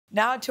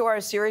Now to our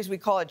series, we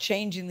call it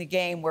Changing the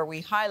Game, where we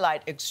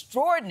highlight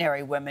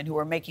extraordinary women who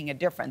are making a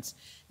difference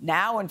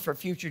now and for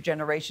future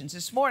generations.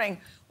 This morning,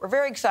 we're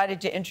very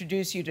excited to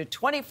introduce you to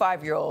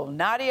 25-year-old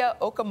Nadya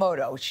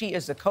Okamoto. She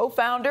is the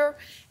co-founder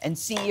and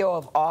CEO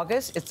of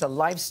August. It's a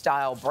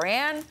lifestyle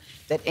brand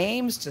that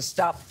aims to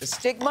stop the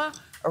stigma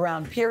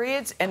around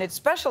periods, and it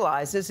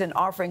specializes in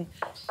offering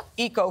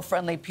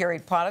eco-friendly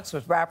period products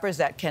with wrappers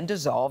that can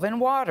dissolve in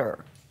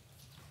water.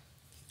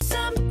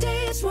 Some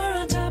days we're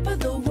on top of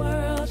the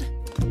world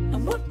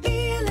and we're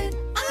feeling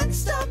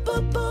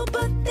unstoppable,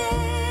 but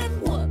then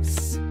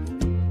whoops,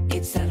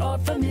 it's that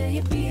old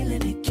familiar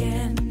feeling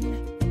again.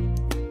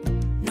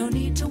 No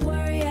need to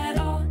worry at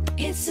all,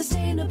 it's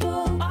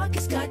sustainable.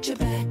 August got your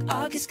back,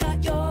 August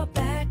got your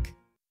back.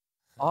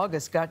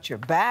 August got your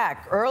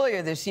back.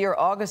 Earlier this year,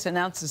 August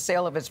announced the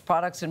sale of its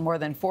products in more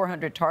than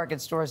 400 Target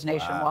stores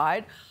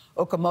nationwide.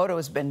 Wow. Okamoto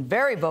has been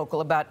very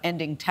vocal about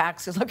ending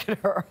taxes, look at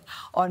her,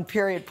 on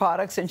period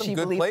products. And she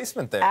believes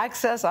placement there.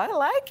 Access, I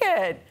like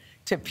it,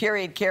 to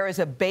period care is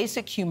a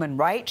basic human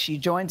right. She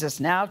joins us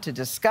now to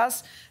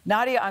discuss.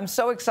 Nadya, I'm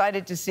so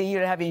excited to see you,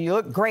 to have you. You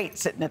look great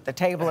sitting at the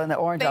table in the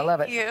orange. I love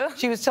it. Thank you.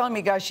 She was telling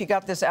me, guys, she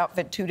got this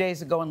outfit 2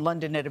 days ago in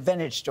London at a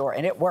vintage store,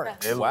 and it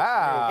works.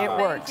 Wow.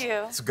 It works. Thank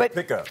you. It's a good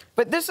pickup.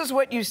 But this is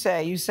what you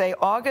say. You say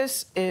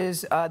August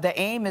is, the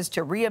aim is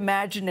to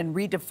reimagine and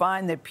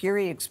redefine the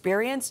period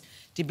experience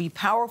to be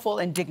powerful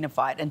and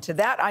dignified. And to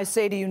that, I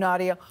say to you,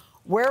 Nadya,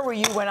 where were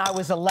you when I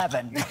was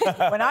 11?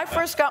 When I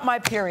first got my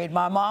period,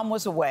 my mom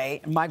was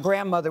away, and my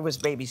grandmother was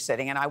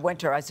babysitting, and I went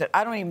to her. I said,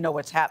 I don't even know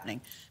what's happening.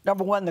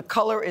 Number one, the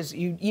color is,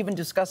 you even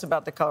discuss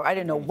about the color. I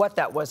didn't know what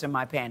that was in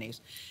my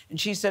panties. And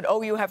she said,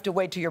 oh, you have to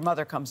wait till your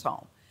mother comes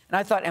home. And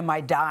I thought, am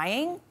I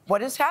dying?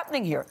 What is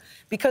happening here?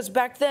 Because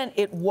back then,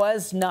 it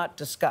was not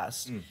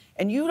discussed.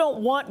 And you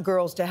don't want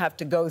girls to have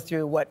to go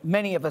through what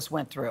many of us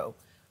went through.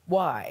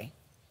 Why?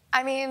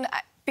 I mean,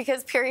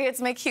 because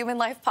periods make human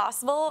life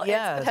possible.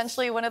 Yes. It's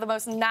potentially one of the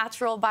most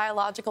natural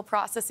biological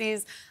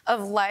processes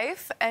of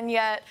life, and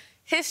yet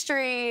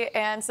history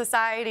and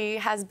society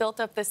has built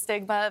up this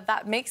stigma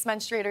that makes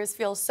menstruators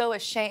feel so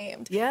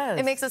ashamed. Yes.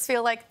 It makes us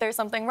feel like there's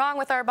something wrong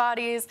with our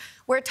bodies.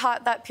 We're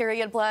taught that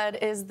period blood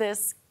is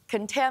this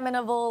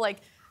contaminable, like,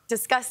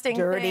 disgusting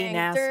Dirty, thing.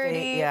 nasty, Dirty.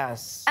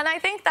 yes. And I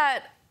think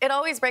that it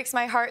always breaks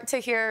my heart to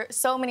hear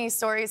so many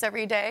stories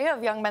every day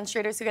of young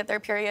menstruators who get their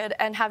period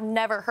and have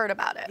never heard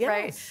about it,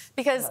 right?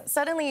 Because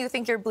suddenly you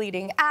think you're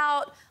bleeding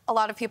out. A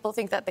lot of people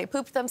think that they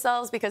pooped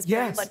themselves because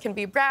period blood can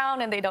be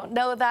brown and they don't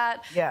know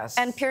that. Yes.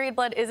 And period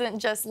blood isn't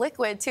just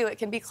liquid too, it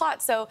can be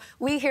clot. So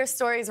we hear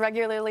stories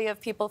regularly of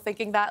people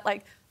thinking that,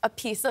 like, a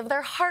piece of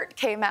their heart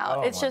came out.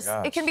 Oh, it's just,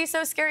 gosh. it can be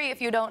so scary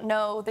if you don't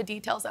know the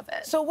details of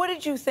it. So what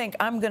did you think?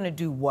 I'm gonna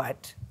do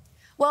what?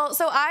 Well,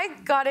 so I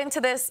got into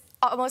this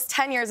almost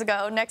 10 years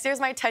ago. Next year's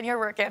my 10-year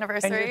work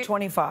anniversary. And you're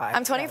 25.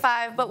 I'm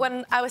 25, but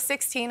when I was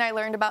 16, I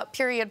learned about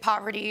period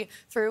poverty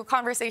through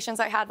conversations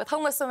I had with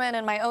homeless women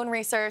and my own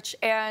research,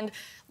 and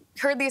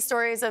heard these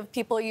stories of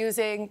people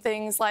using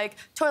things like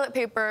toilet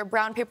paper,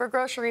 brown paper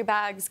grocery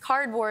bags,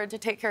 cardboard to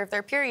take care of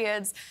their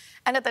periods.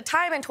 And at the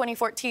time in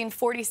 2014,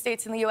 40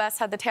 states in the US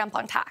had the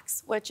tampon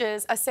tax, which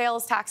is a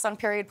sales tax on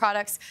period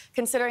products,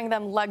 considering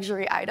them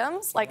luxury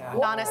items, like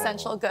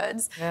non-essential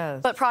goods.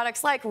 Yes. But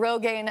products like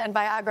Rogaine and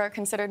Viagra are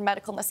considered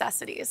medical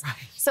necessities.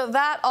 So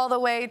that all the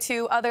way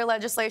to other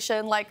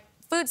legislation like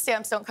food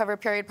stamps don't cover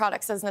period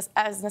products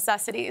as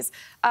necessities.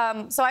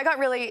 So I got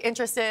really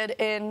interested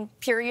in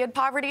period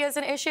poverty as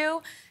an issue.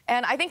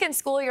 And I think in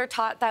school you're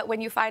taught that when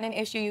you find an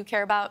issue you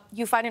care about,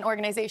 you find an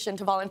organization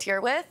to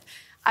volunteer with.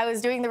 I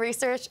was doing the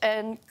research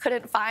and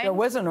couldn't find... There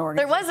wasn't an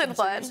organization. There wasn't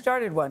one. So you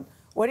started one.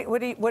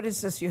 What is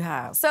this you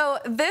have? So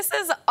this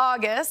is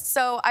August.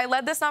 So I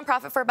led this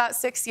nonprofit for about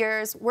 6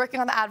 years,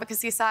 working on the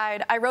advocacy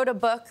side. I wrote a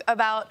book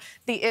about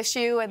the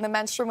issue and the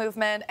menstrual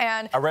movement.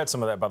 And I read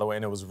some of that, by the way,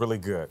 and it was really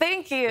good.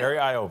 Thank you. Very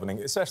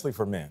eye-opening, especially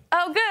for men.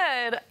 Oh,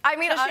 good. I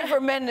mean, especially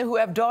for men who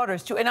have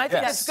daughters, too. And I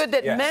think it's good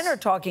that men are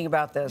talking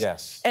about this.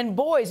 Yes. And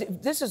boys,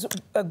 this is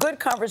a good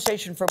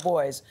conversation for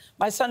boys.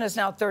 My son is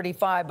now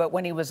 35, but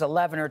when he was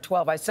 11 or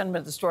 12, I sent him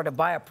to the store to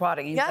buy a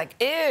product. And he's like,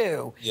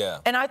 ew. Yeah.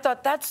 And I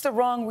thought, that's the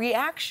wrong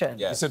reaction.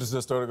 You said to the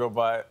store to go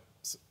buy...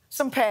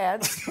 Some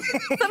pads.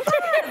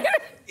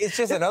 It's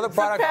just another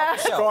product off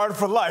the shelf. Scarred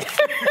for life.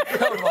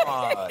 Come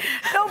on.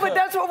 No, but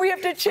that's what we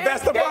have to change.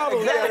 That's the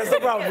problem. Yeah, that's the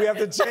problem. We have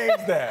to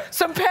change that.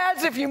 Some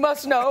pads, if you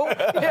must know.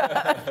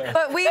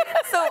 But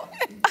so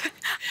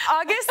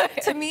August,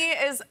 to me,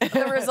 is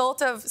the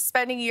result of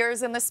spending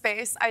years in the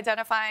space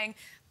identifying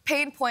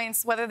pain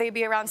points, whether they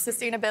be around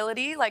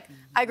sustainability. Like,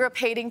 I grew up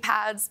hating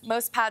pads.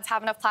 Most pads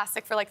have enough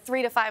plastic for like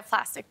 3 to 5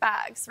 plastic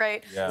bags,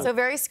 right? Yeah. So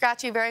very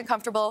scratchy, very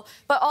uncomfortable,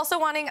 but also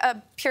wanting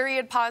a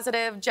period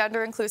positive,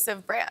 gender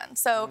inclusive brand.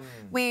 So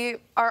we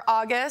are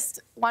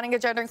August, wanting a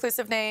gender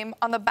inclusive name.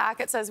 On the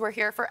back, it says we're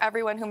here for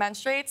everyone who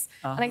menstruates.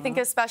 And I think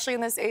especially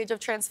in this age of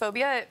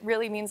transphobia, it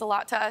really means a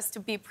lot to us to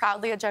be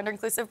proudly a gender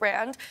inclusive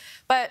brand.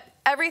 But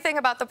everything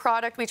about the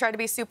product we try to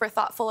be super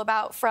thoughtful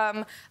about,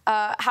 from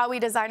how we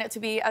design it to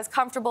be as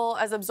comfortable comfortable,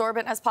 as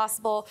absorbent as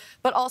possible,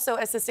 but also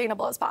as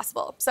sustainable as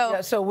possible. So,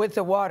 yeah, so with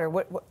the water,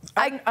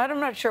 I'm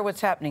not sure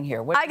what's happening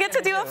here. What I get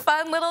to do a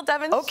fun little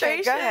demonstration.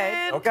 Okay, go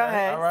ahead. Okay, Go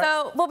ahead. all right.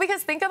 So, well,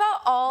 because think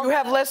about all. You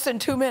have less than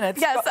 2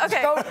 minutes. Yes,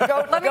 okay.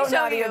 Let me go, show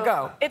Nadya, you.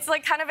 go. It's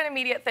like kind of an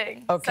immediate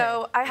thing. Okay.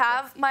 So I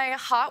have my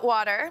hot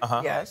water.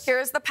 Yes.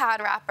 Here's the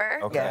pad wrapper.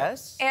 Okay.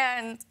 Yes.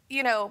 And,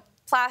 you know,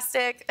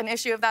 plastic, an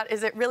issue of that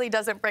is it really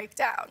doesn't break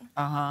down.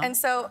 And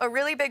so a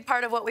really big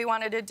part of what we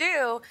wanted to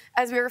do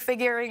as we were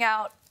figuring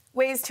out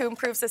ways to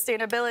improve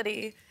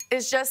sustainability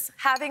is just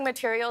having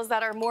materials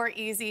that are more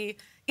easily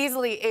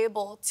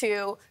able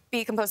to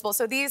be compostable.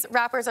 So these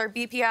wrappers are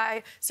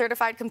BPI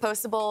certified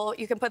compostable.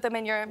 You can put them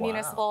in your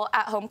municipal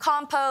at-home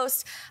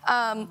compost.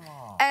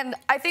 And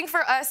I think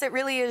for us, it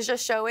really is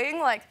just showing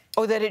like,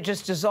 Oh, that it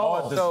just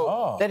dissolves. Oh, it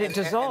dissolves. That it And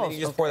dissolves. then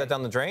you just pour that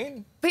down the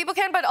drain? people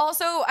can, but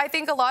also I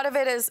think a lot of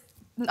it is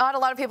not a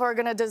lot of people are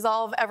going to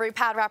dissolve every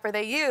pad wrapper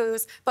they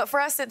use, but for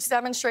us, it's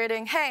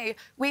demonstrating, hey,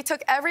 we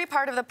took every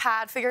part of the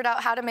pad, figured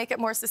out how to make it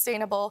more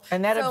sustainable.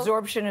 And that So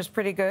absorption is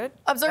pretty good?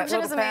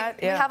 absorption is amazing.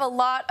 We have a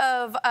lot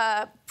of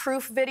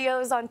proof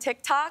videos on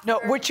TikTok. No,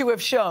 which you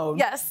have shown.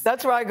 Yes.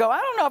 That's where I go, I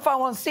don't know if I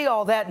want to see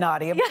all that,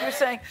 Nadya. But you're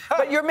saying,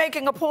 but you're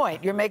making a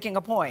point. You're making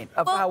a point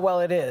of how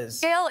well it is.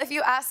 Gayle, if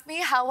you ask me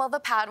how well the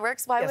pad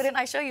works, why wouldn't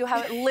I show you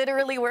how it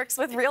literally works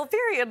with real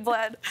period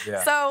blood?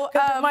 Yeah. So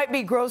it might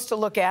be gross to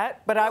look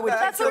at, but I would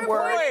that's take what the we're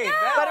word. pointing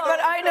out. But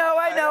I know.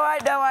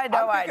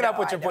 I'm picking up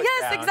what you're putting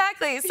Yes, down.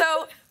 exactly.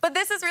 So, but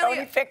this is really,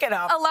 Tony, pick it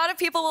up. a lot of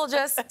people will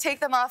just take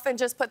them off and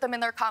just put them in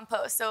their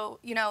compost. So,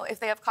 you know, if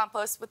they have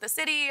compost with the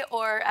city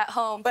or at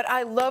home. But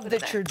I love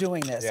that you're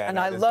doing this, Yeah, and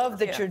no, I this is love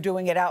that Yeah. you're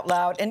doing it out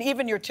loud, and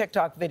even your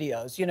TikTok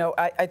videos. You know,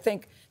 I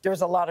think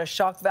there's a lot of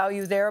shock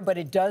value there, but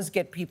it does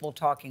get people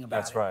talking about it.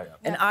 That's right.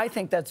 And I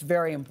think that's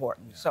very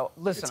important. So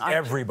listen, It's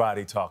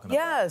everybody talking about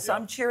it. yes,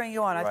 I'm cheering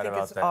you on. I Right think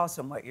about it's that.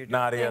 awesome what you're doing.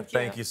 Nadia,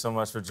 thank you so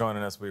much for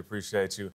joining us. We appreciate you.